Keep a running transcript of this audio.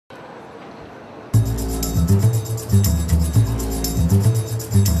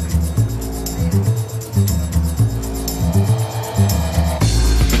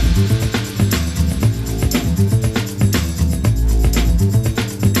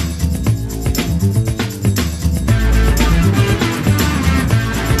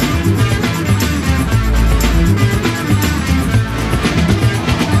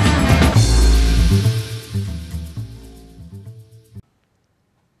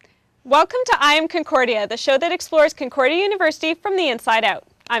Welcome to I Am Concordia, the show that explores Concordia University from the inside out.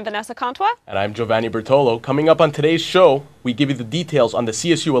 I'm Vanessa Contois. And I'm Giovanni Bertolo. Coming up on today's show, we give you the details on the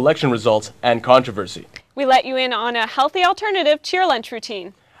CSU election results and controversy. We let you in on a healthy alternative to your lunch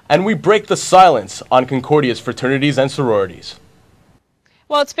routine. And we break the silence on Concordia's fraternities and sororities.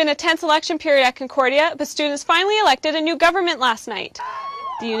 Well, it's been a tense election period at Concordia, but students finally elected a new government last night.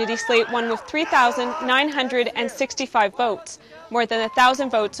 The Unity slate won with 3,965 votes, more than 1,000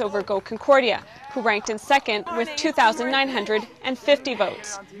 votes over Go Concordia, who ranked in second with 2,950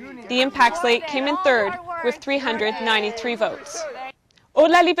 votes. The Impact slate came in third with 393 votes. Aude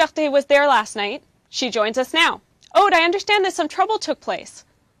La Liberté was there last night. She joins us now. Aude, I understand that some trouble took place.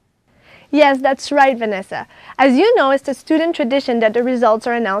 Yes, that's right, Vanessa. As you know, it's a student tradition that the results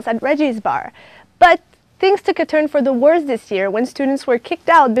are announced at Reggie's Bar. But things took a turn for the worse this year when students were kicked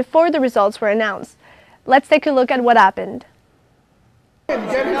out before the results were announced. Let's take a look at what happened.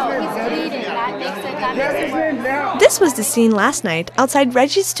 This was the scene last night outside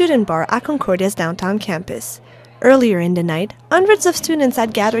Reggie's Student Bar at Concordia's downtown campus. Earlier in the night, hundreds of students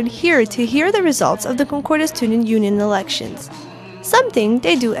had gathered here to hear the results of the Concordia Student Union elections, something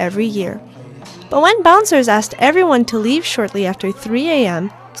they do every year. But when bouncers asked everyone to leave shortly after 3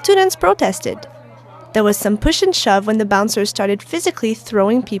 a.m., students protested. There was some push and shove when the bouncers started physically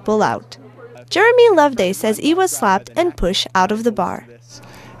throwing people out. Jeremy Loveday says he was slapped and pushed out of the bar.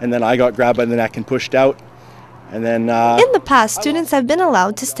 And then I got grabbed by the neck and pushed out. And then in the past, students have been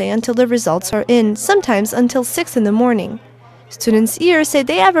allowed to stay until the results are in, sometimes until 6 in the morning. Students here say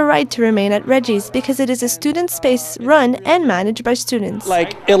they have a right to remain at Reggie's because it is a student space run and managed by students.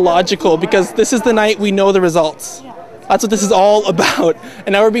 Like, illogical, because this is the night we know the results. That's what this is all about.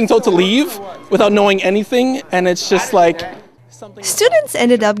 And now we're being told to leave without knowing anything, and it's just like... Students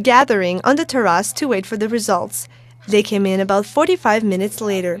ended up gathering on the terrace to wait for the results. They came in about 45 minutes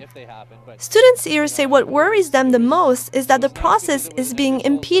later. Students here say what worries them the most is that the process is being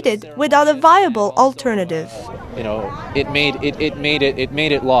impeded without a viable alternative. You know, it made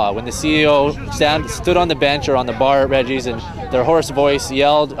it law. When the CEO stood on the bench or on the bar at Reggie's and their hoarse voice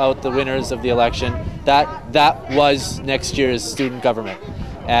yelled out the winners of the election, that was next year's student government.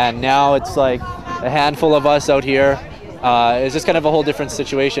 And now it's like a handful of us out here. It's just kind of a whole different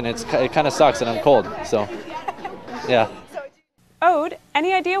situation. It kind of sucks, and I'm cold, so yeah. Aude,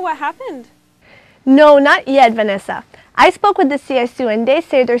 any idea what happened? No, not yet, Vanessa. I spoke with the CSU and they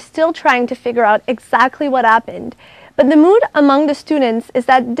say they're still trying to figure out exactly what happened. But the mood among the students is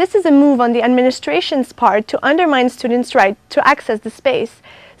that this is a move on the administration's part to undermine students' right to access the space.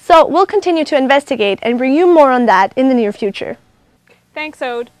 So we'll continue to investigate and bring you more on that in the near future. Thanks,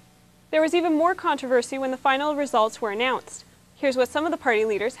 Aude. There was even more controversy when the final results were announced. Here's what some of the party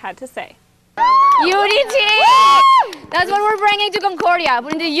leaders had to say. Unity! That's what we're bringing to Concordia,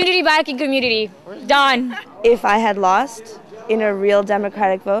 putting the unity back in community. Done. If I had lost in a real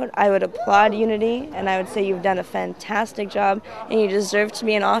democratic vote, I would applaud Unity and I would say you've done a fantastic job and you deserve to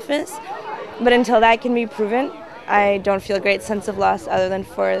be in office. But until that can be proven, I don't feel a great sense of loss other than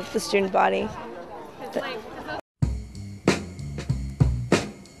for the student body.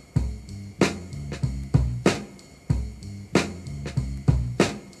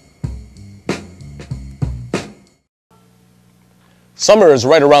 Summer is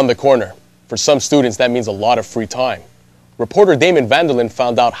right around the corner. For some students, that means a lot of free time. Reporter Damon Vanderlyn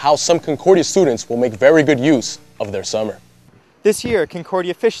found out how some Concordia students will make very good use of their summer. This year, Concordia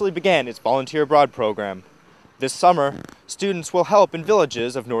officially began its Volunteer Abroad program. This summer, students will help in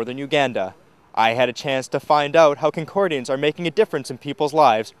villages of northern Uganda. I had a chance to find out how Concordians are making a difference in people's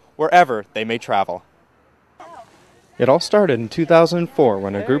lives wherever they may travel. It all started in 2004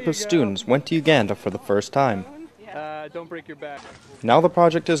 when a group of students went to Uganda for the first time. Don't break your back. Now the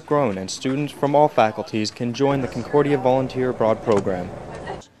project has grown and students from all faculties can join the Concordia Volunteer Abroad program.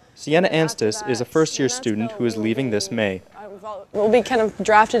 Sienna Anstis is a first-year student who is leaving this May. We'll be kind of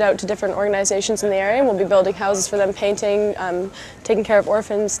drafted out to different organizations in the area. We'll be building houses for them, painting, taking care of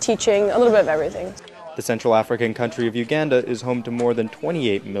orphans, teaching, a little bit of everything. The Central African country of Uganda is home to more than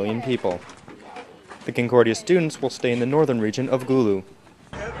 28 million people. The Concordia students will stay in the northern region of Gulu.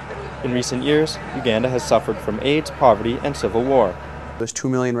 In recent years, Uganda has suffered from AIDS, poverty, and civil war. There's 2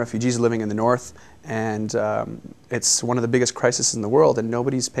 million refugees living in the north, and it's one of the biggest crises in the world, and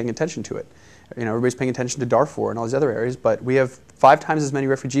nobody's paying attention to it. You know, everybody's paying attention to Darfur and all these other areas, but we have 5 times as many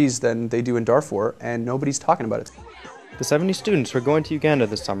refugees than they do in Darfur, and nobody's talking about it. The 70 students who are going to Uganda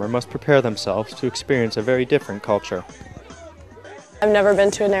this summer must prepare themselves to experience a very different culture. I've never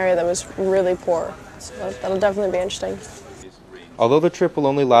been to an area that was really poor, so that'll definitely be interesting. Although the trip will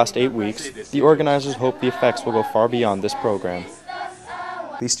only last 8 weeks, the organizers hope the effects will go far beyond this program.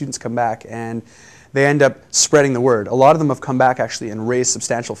 these students come back and they end up spreading the word. A lot of them have come back actually and raised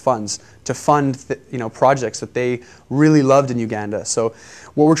substantial funds to fund projects that they really loved in Uganda. So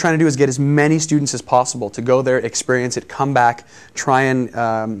what we're trying to do is get as many students as possible to go there, experience it, come back, try and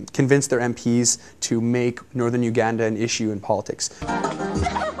convince their MPs to make Northern Uganda an issue in politics.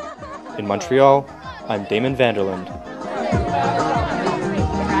 In Montreal, I'm Damon Vanderland.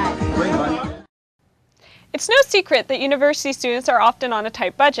 It's no secret that university students are often on a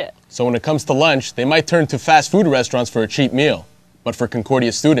tight budget. So when it comes to lunch, they might turn to fast food restaurants for a cheap meal. But for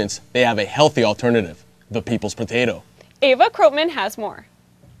Concordia students, they have a healthy alternative, the People's Potato. Ava Krotman has more.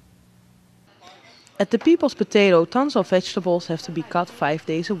 At the People's Potato, tons of vegetables have to be cut 5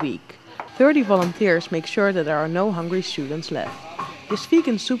 days a week. 30 volunteers make sure that there are no hungry students left. This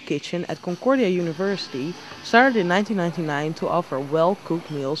vegan soup kitchen at Concordia University started in 1999 to offer well-cooked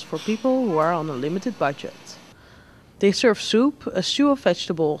meals for people who are on a limited budget. They serve soup, a stew of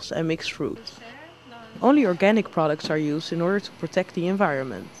vegetables and mixed fruit. Only organic products are used in order to protect the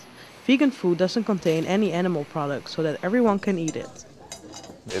environment. Vegan food doesn't contain any animal products so that everyone can eat it.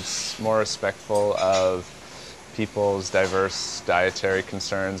 It's more respectful of people's diverse dietary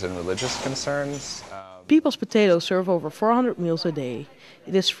concerns and religious concerns. People's Potatoes serve over 400 meals a day.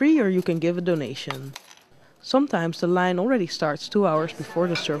 It is free or you can give a donation. Sometimes the line already starts 2 hours before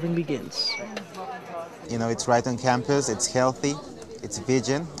the serving begins. You know, it's right on campus, it's healthy, it's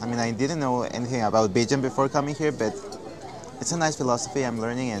vegan. I mean, I didn't know anything about vegan before coming here, but it's a nice philosophy I'm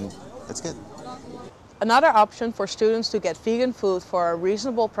learning and that's good. Another option for students to get vegan food for a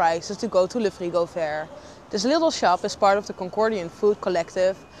reasonable price is to go to Le Frigo Fair. This little shop is part of the Concordian Food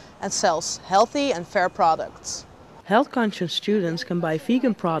Collective and sells healthy and fair products. Health-conscious students can buy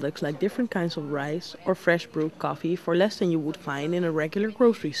vegan products like different kinds of rice or fresh brewed coffee for less than you would find in a regular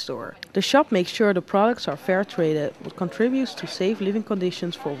grocery store. The shop makes sure the products are fair traded, which contributes to safe living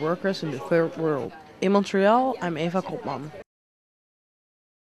conditions for workers in the third world. In Montreal, I'm Eva Kopman.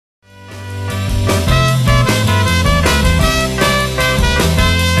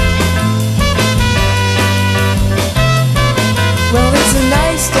 Well, it's a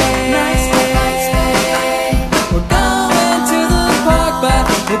nice day. We're going to the park, but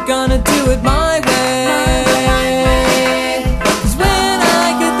we're gonna do it my way. 'Cause when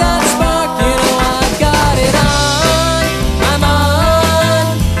I get that spark, you know I've got it on. I'm on.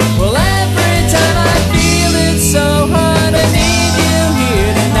 Well, every time I feel it so hard, I need you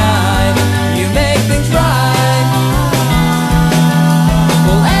here tonight. You make things right.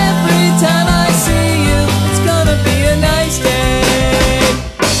 Well, every time I see you, it's gonna be a nice day.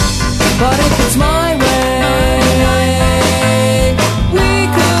 But if it's my way, we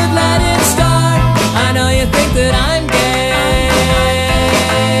could let it start. I know you think that I'm gay,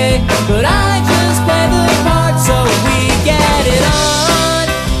 but I just play the part so we get it on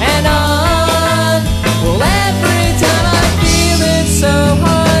and on. Well, every time I feel it so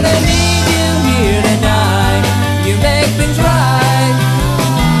hard, I need you here tonight. You make things right.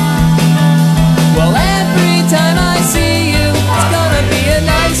 Well, every time I see you, it's gonna be a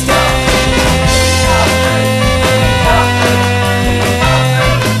nice day.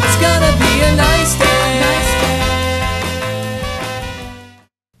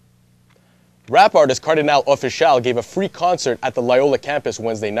 Rap artist Cardinal Offishall gave a free concert at the Loyola campus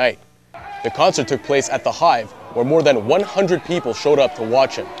Wednesday night. The concert took place at the Hive, where more than 100 people showed up to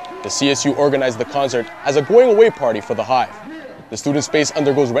watch him. The CSU organized the concert as a going-away party for the Hive. The student space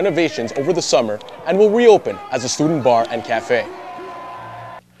undergoes renovations over the summer and will reopen as a student bar and cafe.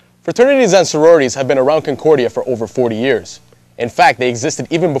 Fraternities and sororities have been around Concordia for over 40 years. In fact, they existed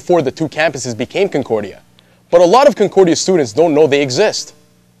even before the two campuses became Concordia. But a lot of Concordia students don't know they exist.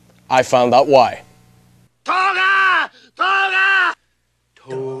 I found out why. Toga! Toga!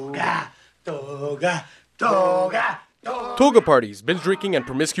 Toga! Toga! Toga! Toga parties, binge drinking, and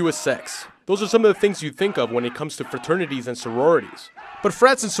promiscuous sex. Those are some of the things you think of when it comes to fraternities and sororities. But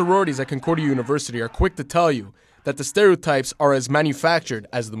frats and sororities at Concordia University are quick to tell you that the stereotypes are as manufactured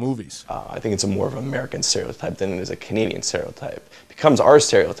as the movies. I think it's a more of an American stereotype than it is a Canadian stereotype. It becomes our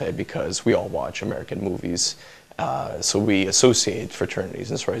stereotype because we all watch American movies. So we associate fraternities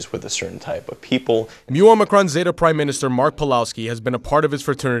and sororities with a certain type of people. Mu Omicron Zeta Prime Minister Mark Pawlowski has been a part of his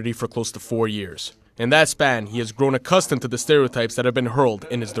fraternity for close to 4 years. In that span, he has grown accustomed to the stereotypes that have been hurled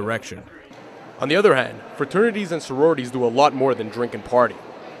in his direction. On the other hand, fraternities and sororities do a lot more than drink and party.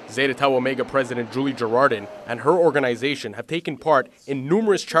 Zeta Tau Omega President Julie Girardin and her organization have taken part in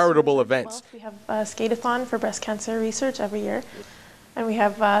numerous charitable events. We have a skate-a-thon for breast cancer research every year. And we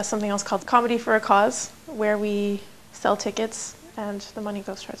have something else called Comedy for a Cause, where we sell tickets and the money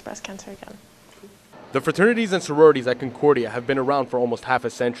goes towards breast cancer again. The fraternities and sororities at Concordia have been around for almost half a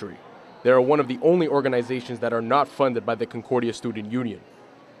century. They are one of the only organizations that are not funded by the Concordia Student Union.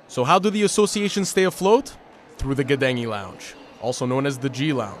 So how do the associations stay afloat? Through the Gadengi Lounge, also known as the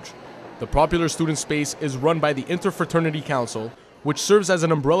G Lounge. The popular student space is run by the Interfraternity Council, which serves as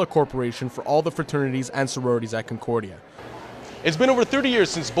an umbrella corporation for all the fraternities and sororities at Concordia. It's been over 30 years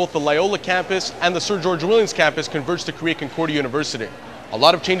since both the Loyola campus and the Sir George Williams campus converged to create Concordia University. A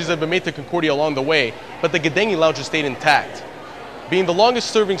lot of changes have been made to Concordia along the way, but the Gadengi Lounge has stayed intact. Being the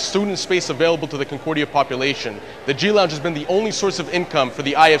longest serving student space available to the Concordia population, the G Lounge has been the only source of income for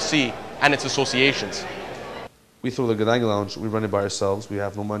the IFC and its associations. We throw the Gadengi Lounge, we run it by ourselves, we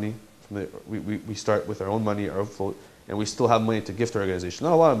have no money. We start with our own money, our vote, and we still have money to give to our organization.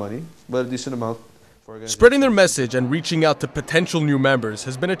 Not a lot of money, but a decent amount. Spreading their message and reaching out to potential new members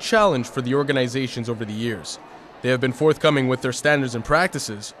has been a challenge for the organizations over the years. They have been forthcoming with their standards and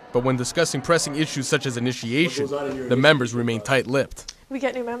practices, but when discussing pressing issues such as initiation, the members remain tight-lipped. We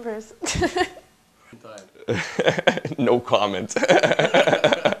get new members. No comment.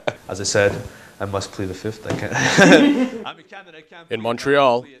 As I said, I must plead the fifth. I can't. In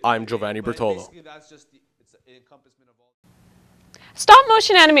Montreal, I'm Giovanni Bertolo.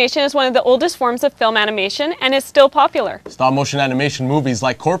 Stop-motion animation is one of the oldest forms of film animation and is still popular. Stop-motion animation movies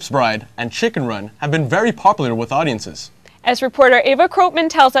like Corpse Bride and Chicken Run have been very popular with audiences. As reporter Ava Krotman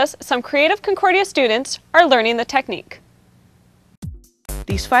tells us, some creative Concordia students are learning the technique.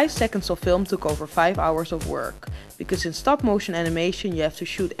 These 5 seconds of film took over 5 hours of work, because in stop-motion animation you have to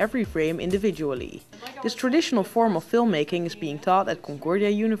shoot every frame individually. This traditional form of filmmaking is being taught at Concordia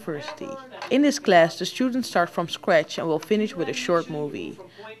University. In this class, the students start from scratch and will finish with a short movie.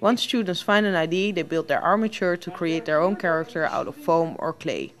 Once students find an idea, they build their armature to create their own character out of foam or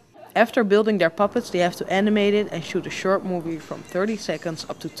clay. After building their puppets, they have to animate it and shoot a short movie from 30 seconds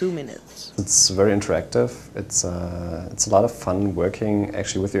up to 2 minutes. It's very interactive. It's a lot of fun working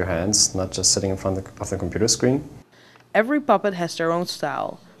actually with your hands, not just sitting in front of the computer screen. Every puppet has their own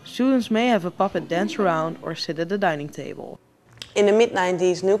style. Students may have a puppet dance around or sit at the dining table. In the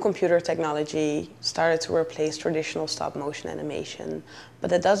mid-90s, new computer technology started to replace traditional stop-motion animation, but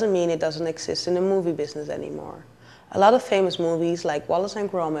that doesn't mean it doesn't exist in the movie business anymore. A lot of famous movies like Wallace and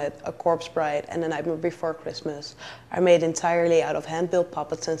Gromit, A Corpse Bride and The Nightmare Before Christmas are made entirely out of hand-built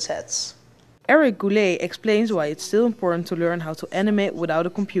puppets and sets. Eric Goulet explains why it's still important to learn how to animate without a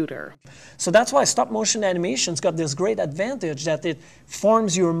computer. So that's why stop-motion animation's got this great advantage that it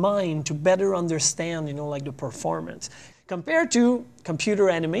forms your mind to better understand, like the performance. Compared to computer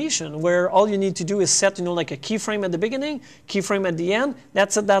animation, where all you need to do is set, like a keyframe at the beginning, keyframe at the end.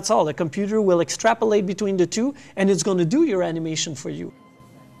 That's it, that's all. The computer will extrapolate between the two, and it's going to do your animation for you.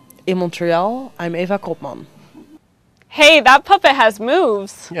 In Montreal, I'm Eva Kropman. Hey, that puppet has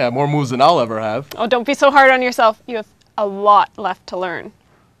moves. Yeah, more moves than I'll ever have. Oh, don't be so hard on yourself. You have a lot left to learn.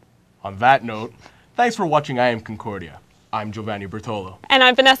 On that note, thanks for watching I Am Concordia. I'm Giovanni Bertolo. And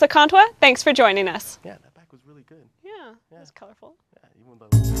I'm Vanessa Contois. Thanks for joining us. Yeah, that back was really good. Yeah, it was colorful. Yeah, even though